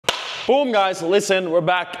Boom, guys, listen, we're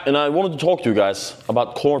back, and I wanted to talk to you guys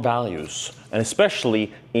about core values, and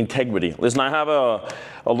especially integrity. Listen, I have a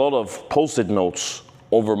lot of post-it notes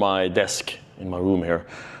over my desk in my room here,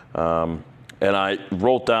 and I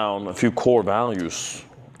wrote down a few core values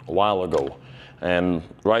a while ago, and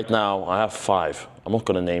right now I have 5. I'm not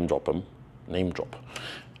gonna name drop them.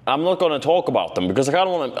 I'm not gonna talk about them because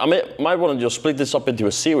I might wanna just split this up into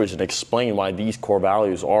a series and explain why these core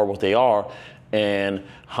values are what they are, and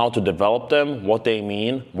how to develop them, what they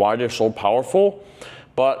mean, why they're so powerful.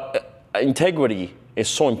 But integrity is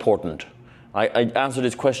so important. I answered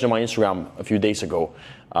this question on my Instagram a few days ago.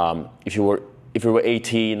 If you were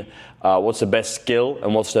 18, what's the best skill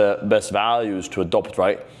and what's the best values to adopt,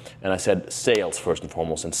 right? And I said sales first and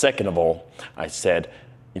foremost, and second of all, I said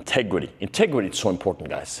integrity. Integrity is so important,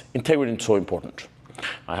 guys. Integrity is so important.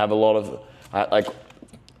 I have a lot of,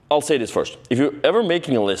 I'll say this first. If you're ever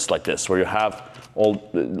making a list like this, where you have all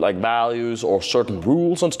like values or certain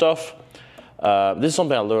rules and stuff, this is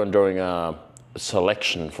something I learned during a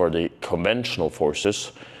selection for the conventional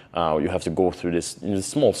forces. You have to go through this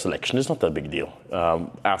small selection. It's not that big deal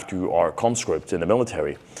after you are conscript in the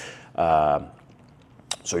military.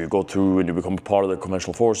 So you go through and you become part of the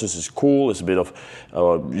conventional forces. It's cool. It's a bit of,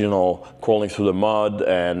 crawling through the mud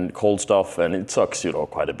and cold stuff, and it sucks,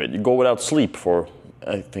 quite a bit. You go without sleep for,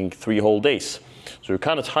 I think, 3 whole days. So you're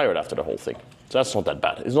kind of tired after the whole thing. So that's not that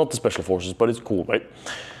bad. It's not the special forces, but it's cool, right?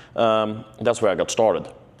 That's where I got started.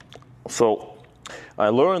 So I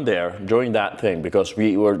learned there during that thing, because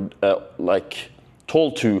we were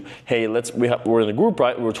told to, hey, we're in a group,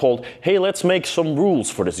 right? We were told, hey, let's make some rules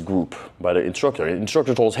for this group by the instructor. The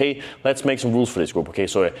instructor told us, hey, let's make some rules for this group. Okay,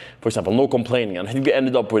 so for example, no complaining. And I think we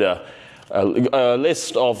ended up with a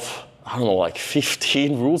list of, I don't know, like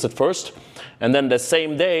 15 rules at first. And then the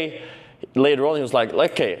same day, later on, he was like,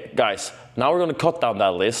 okay, guys, now we're going to cut down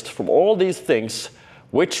that list from all these things.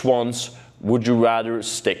 Which ones would you rather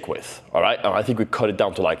stick with? All right, and I think we cut it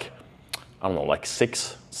down to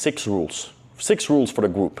six rules. 6 rules for the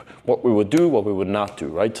group. What we would do, what we would not do,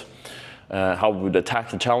 right? How we would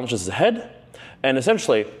attack the challenges ahead. And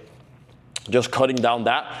essentially, just cutting down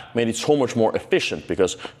that made it so much more efficient,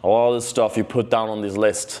 because a lot of the stuff you put down on this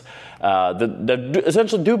list, they're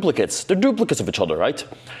essentially duplicates. They're duplicates of each other, right?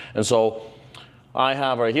 And so I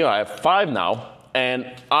have right here, I have 5 now,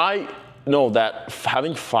 and I know that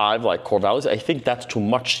having 5 like core values, I think that's too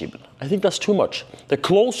much even. I think that's too much. The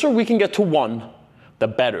closer we can get to 1, the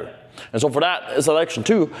better. And so for that selection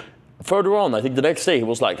too, further on, I think the next day he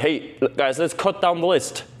was like, hey guys, let's cut down the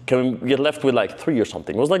list. Can we get left with like 3 or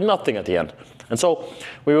something? It was like nothing at the end. And so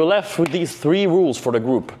we were left with these 3 rules for the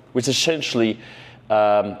group, which essentially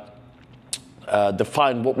define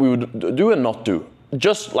what we would do and not do.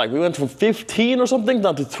 Just like we went from 15 or something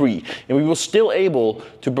down to 3, and we were still able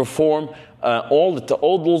to perform all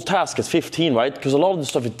those tasks as 15, right? Because a lot of the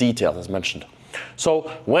stuff is detailed, as mentioned. So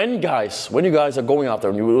when you guys are going out there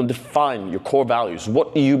and you will define your core values,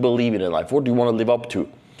 what do you believe in life? What do you want to live up to?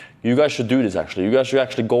 You guys should do this actually. You guys should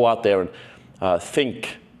actually go out there and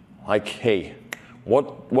think like, hey,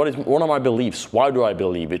 what are my beliefs? Why do I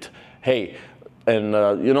believe it? Hey, and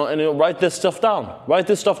write this stuff down. Write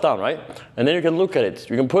this stuff down, right? And then you can look at it.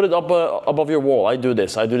 You can put it up above your wall. I do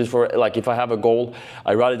this. for, like, if I have a goal,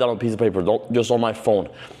 I write it down on a piece of paper, just on my phone.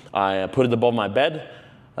 I put it above my bed,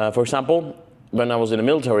 for example. When I was in the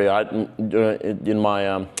military, in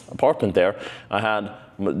my apartment there, I had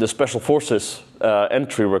the special forces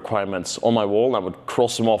entry requirements on my wall. I would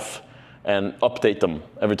cross them off and update them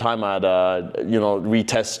every time I'd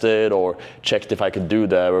retested or checked if I could do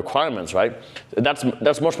the requirements, right?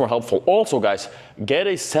 That's much more helpful. Also, guys, get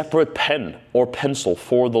a separate pen or pencil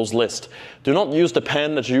for those lists. Do not use the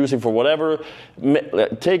pen that you're using for whatever.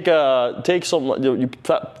 Take some, you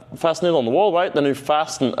fasten it on the wall, right? Then you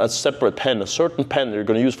fasten a separate pen, a certain pen that you're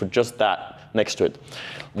going to use for just that next to it.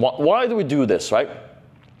 Why do we do this, right?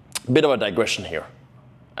 Bit of a digression here,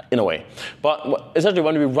 in a way. But essentially,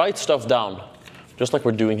 when we write stuff down, just like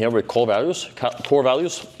we're doing here with core values,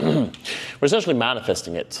 we're essentially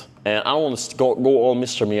manifesting it. And I don't want to go all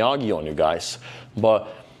Mr. Miyagi on you guys,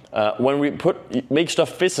 but when we make stuff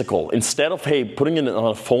physical, instead of, hey, putting it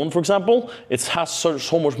on a phone, for example, it has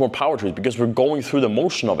so much more power to it, because we're going through the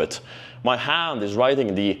motion of it. My hand is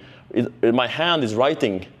writing the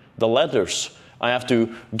letters. I have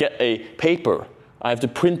to get a paper. I have to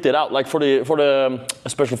print it out, like for the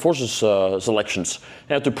special forces selections.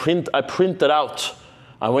 I printed out.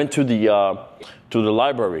 I went to the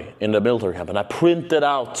library in the military camp, and I printed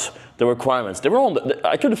out the requirements. They were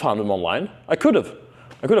I could have found them online. I could have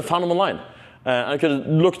found them online. I could have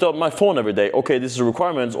looked up my phone every day. Okay, this is the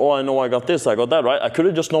requirements. Oh, I know I got this, I got that, right? I could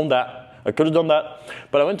have just known that. I could have done that,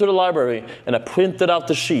 but I went to the library and I printed out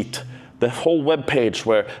the sheet, the whole web page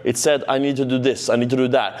where it said I need to do this, I need to do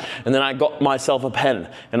that, and then I got myself a pen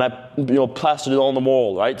and I plastered it on the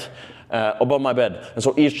wall, right, above my bed. And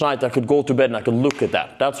so each night I could go to bed and I could look at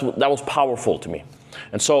that. That was powerful to me.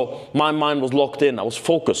 And so my mind was locked in. I was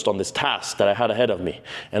focused on this task that I had ahead of me.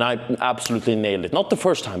 And I absolutely nailed it. Not the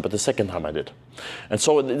first time, but the second time I did. And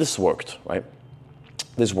so this worked, right?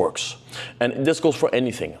 This works. And this goes for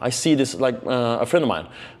anything. I see this, like a friend of mine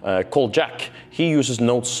called Jack. He uses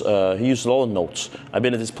notes. He uses a lot of notes. I've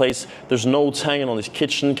been at his place. There's notes hanging on his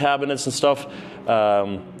kitchen cabinets and stuff.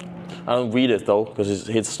 I don't read it though, because it's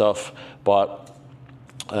his stuff. But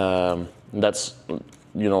that's,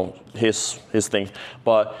 his thing.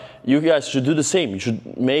 But you guys should do the same. You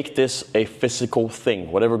should make this a physical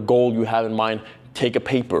thing. Whatever goal you have in mind, take a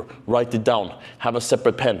paper, write it down, have a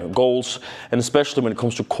separate pen, goals, and especially when it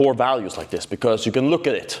comes to core values like this, because you can look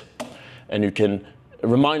at it and you can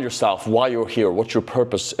remind yourself why you're here, what your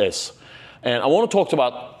purpose is. And I want to talk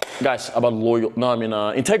about, guys, about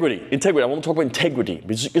integrity. Integrity. I want to talk about integrity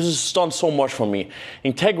because this has done so much for me.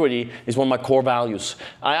 Integrity is one of my core values.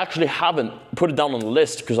 I actually haven't put it down on the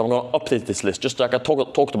list because I'm going to update this list, just like I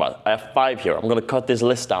talked about. I have 5 here. I'm going to cut this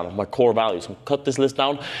list down of my core values. I'm going to cut this list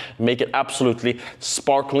down, make it absolutely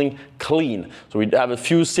sparkling clean. So we have a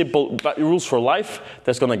few simple rules for life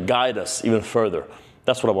that's going to guide us even further.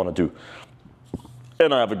 That's what I want to do.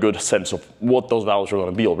 And I have a good sense of what those values are going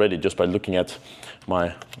to be already just by looking at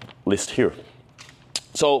my list here.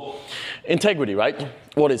 So, integrity, right?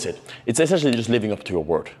 What is it? It's essentially just living up to your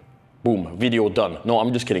word. Boom, video done. No,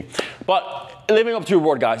 I'm just kidding. But living up to your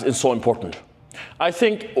word, guys, is so important. I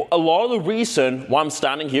think a lot of the reason why I'm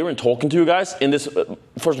standing here and talking to you guys in this,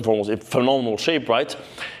 first and foremost, phenomenal shape, right,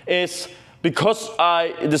 is because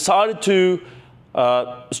I decided to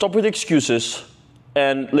stop with excuses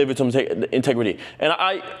and live with some integrity. And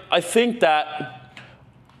I think that,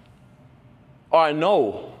 I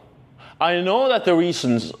know that the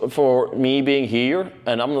reasons for me being here,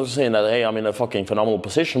 and I'm not saying that, hey, I'm in a fucking phenomenal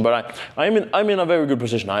position, but I'm in a very good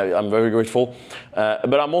position. I'm very grateful.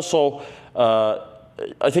 But I'm also,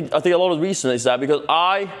 I think a lot of the reason is that because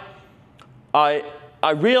I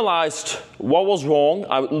realized what was wrong.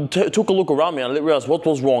 I took a look around me and I realized what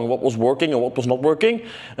was wrong, what was working and what was not working,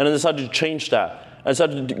 and I decided to change that. I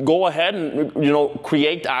decided to go ahead and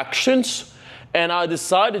create actions, and I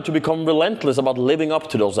decided to become relentless about living up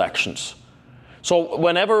to those actions. So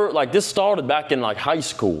whenever, like this started back in like high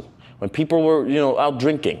school, when people were out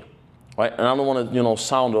drinking, right? And I don't want to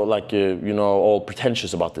sound like all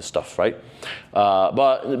pretentious about this stuff, right?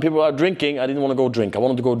 But people are drinking. I didn't want to go drink. I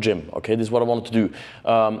wanted to go gym. Okay, this is what I wanted to do.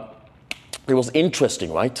 It was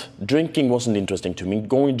interesting, right? Drinking wasn't interesting to me.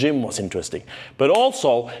 Going to gym was interesting. But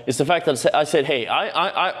also, it's the fact that I said, hey,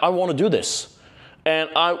 I want to do this. And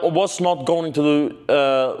I was not going to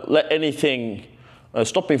let anything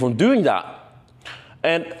stop me from doing that.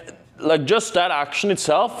 And like just that action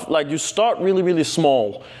itself, like you start really, really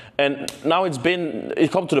small. And now it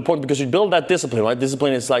come to the point because you build that discipline, right?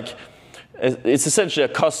 Discipline is like, it's essentially a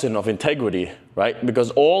cousin of integrity, right? Because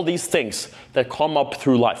all these things that come up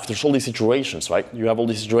through life, there's all these situations, right? You have all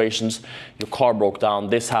these situations, your car broke down,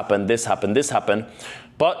 this happened, this happened, this happened.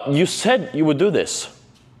 But you said you would do this,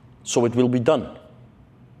 so it will be done.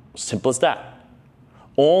 Simple as that.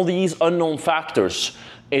 All these unknown factors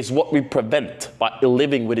is what we prevent by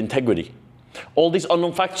living with integrity. All these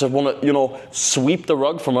unknown factors that want to, sweep the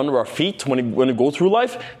rug from under our feet when we go through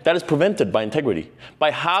life, that is prevented by integrity.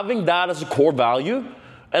 By having that as a core value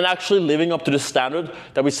and actually living up to the standard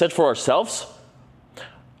that we set for ourselves,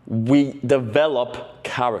 we develop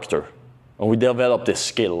character. And we develop this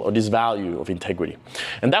skill or this value of integrity.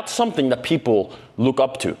 And that's something that people look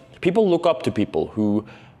up to. People look up to people who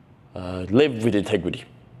live with integrity.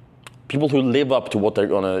 People who live up to what they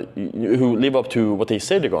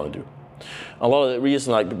say they're gonna do. A lot of the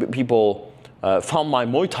reason like people found my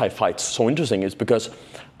Muay Thai fights so interesting is because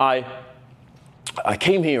I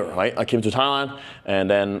came here, right? I came to Thailand and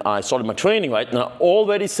then I started my training, right? And I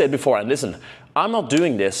already said before, and listen, I'm not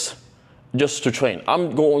doing this just to train.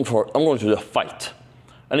 I'm going to the fight.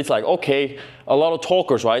 And it's like, okay, a lot of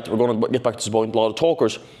talkers, right? We're going to get back to this point, a lot of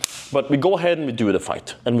talkers. But we go ahead and we do the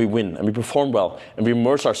fight, and we win, and we perform well, and we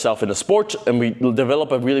immerse ourselves in the sport, and we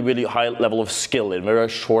develop a really, really high level of skill in a very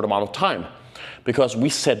short amount of time, because we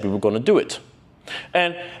said we were going to do it.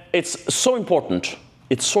 And it's so important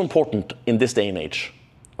in this day and age,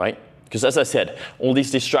 right? Because as I said, all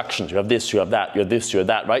these distractions, you have this, you have that, you have this, you have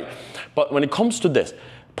that, right? But when it comes to this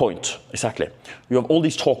point, exactly, you have all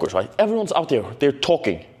these talkers, right? Everyone's out there, they're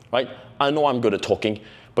talking, right? I know I'm good at talking,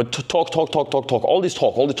 But talk. All this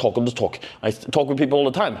talk. I talk with people all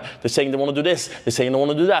the time. They're saying they want to do this. They're saying they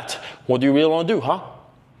want to do that. What do you really want to do, huh?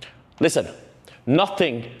 Listen,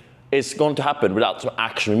 nothing is going to happen without some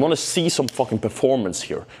action. We want to see some fucking performance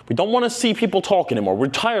here. We don't want to see people talk anymore. We're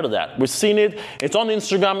tired of that. We've seen it. It's on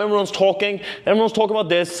Instagram. Everyone's talking. Everyone's talking about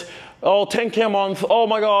this. Oh, 10K a month. Oh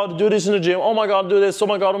my God, do this in the gym. Oh my God, do this. Oh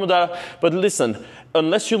my God, do that. But listen,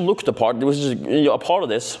 unless you look the part, which is a part of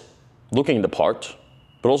this, looking the part,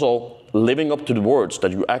 but also living up to the words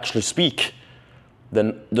that you actually speak,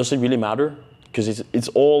 then does it really matter? Because it's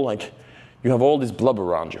all like, you have all this blubber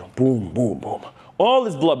around you. Boom, boom, boom. All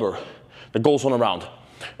this blubber that goes on around.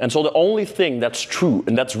 And so the only thing that's true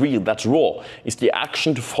and that's real, that's raw, is the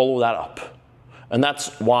action to follow that up. And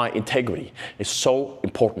that's why integrity is so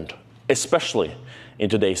important, especially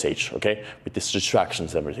in today's age, okay? With these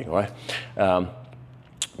distractions and everything, right?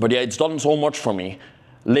 But yeah, it's done so much for me,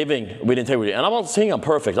 living with integrity. And I'm not saying I'm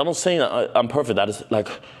perfect. I'm not saying that I'm perfect. That is like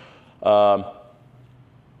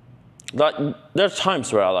there's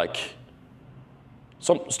times where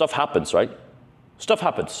some stuff happens, right? Stuff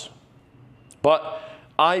happens. But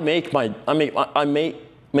I make my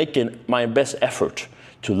best effort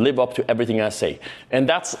to live up to everything I say. And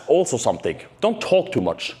that's also something. Don't talk too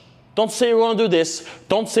much. Don't say you're going to do this.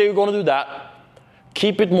 Don't say you're going to do that.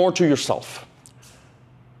 Keep it more to yourself.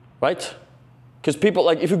 Right? Because people,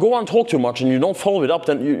 like, if you go on and talk too much and you don't follow it up,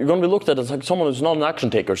 then you're going to be looked at as like someone who's not an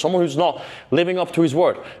action taker, someone who's not living up to his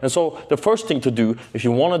word. And so the first thing to do, if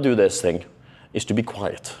you want to do this thing, is to be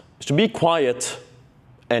quiet. Is to be quiet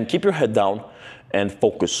and keep your head down and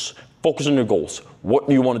focus. Focus on your goals. What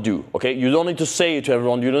do you want to do? Okay? You don't need to say it to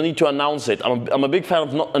everyone. You don't need to announce it. I'm a big fan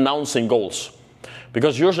of not announcing goals.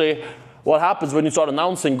 Because usually what happens when you start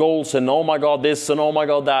announcing goals and oh my God this and oh my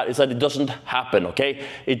God that is that it doesn't happen, okay?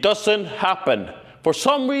 It doesn't happen. For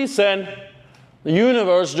some reason, the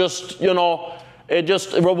universe just, it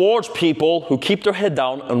just rewards people who keep their head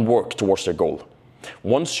down and work towards their goal.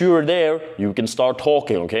 Once you're there, you can start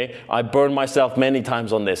talking, okay? I burned myself many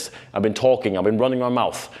times on this. I've been talking, I've been running my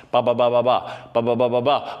mouth. Ba ba ba ba ba, ba ba ba ba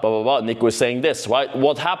ba, ba ba ba. Nick was saying this, right?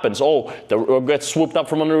 What happens? Oh, the rug gets swooped up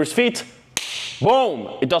from under his feet.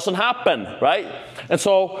 Boom! It doesn't happen, right? And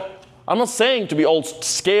so, I'm not saying to be all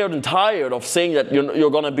scared and tired of saying that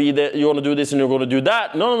you're gonna be there, you're gonna do this and you're gonna do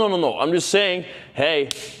that. No. I'm just saying, hey,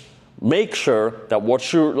 make sure that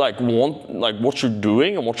what you're what you're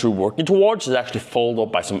doing and what you're working towards is actually followed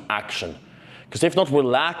up by some action. Because if not, we're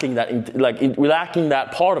lacking that. We're lacking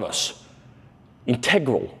that part of us.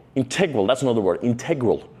 Integral. That's another word.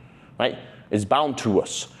 Integral, right? It's bound to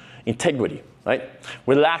us. Integrity, right?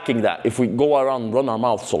 We're lacking that if we go around and run our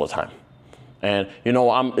mouths all the time. And I know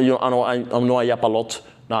I yap a lot.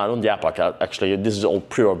 No, I don't yap. Actually, this is all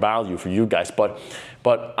pure value for you guys. But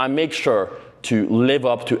I make sure to live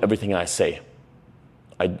up to everything I say.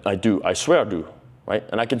 I do. I swear I do. Right?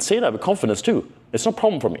 And I can say that with confidence too. It's no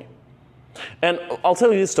problem for me. And I'll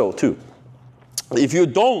tell you this though too. If you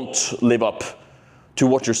don't live up to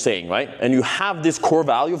what you're saying, right? And you have this core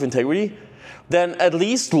value of integrity, then at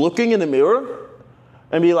least looking in the mirror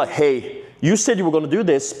and be like, hey, you said you were going to do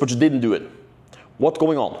this, but you didn't do it. What's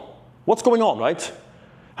going on? What's going on, right?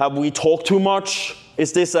 Have we talked too much?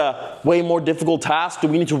 Is this a way more difficult task? Do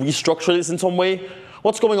we need to restructure this in some way?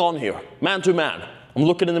 What's going on here? Man to man. I'm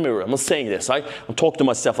looking in the mirror. I'm not saying this. I'm talking to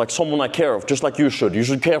myself like someone I care of, just like you should. You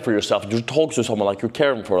should care for yourself. You should talk to someone like you're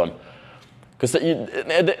caring for them. Because, in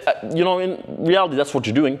reality, that's what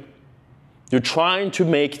you're doing. You're trying to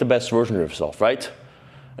make the best version of yourself, right?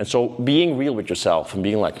 And so being real with yourself and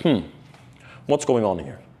being like, what's going on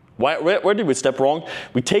here? Where did we step wrong?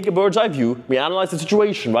 We take a bird's eye view, we analyze the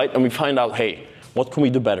situation, right? And we find out, hey, what can we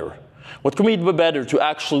do better? What can we do better to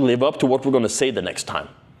actually live up to what we're going to say the next time?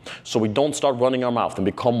 So we don't start running our mouth and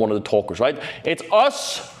become one of the talkers, right? It's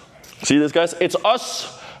us. See this, guys? It's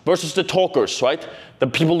us versus the talkers, right? The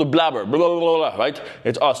people who blabber, blah, blah, blah, blah, right?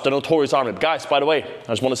 It's us, the notorious army. Guys, by the way, I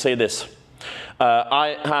just want to say this.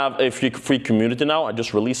 I have a free community now. I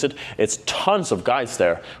just released it. It's tons of guys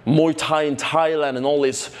there. Muay Thai in Thailand and all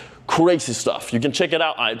this crazy stuff. You can check it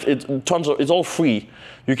out. It's all free.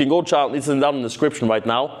 You can go check it. It's down in the description right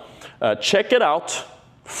now. Check it out.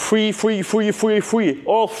 Free.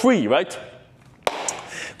 All free, right?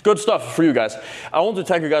 Good stuff for you guys. I want to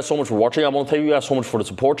thank you guys so much for watching. I want to thank you guys so much for the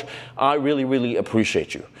support. I really, really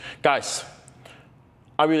appreciate you. Guys,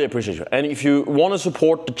 I really appreciate you. And if you want to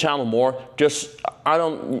support the channel more, I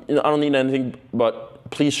don't need anything, but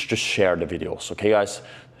please just share the videos, okay, guys?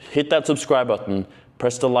 Hit that subscribe button,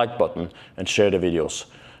 press the like button, and share the videos,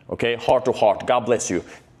 okay? Heart to heart. God bless you.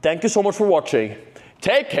 Thank you so much for watching.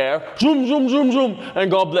 Take care. Zoom, zoom, zoom, zoom, and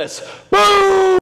God bless. Boom!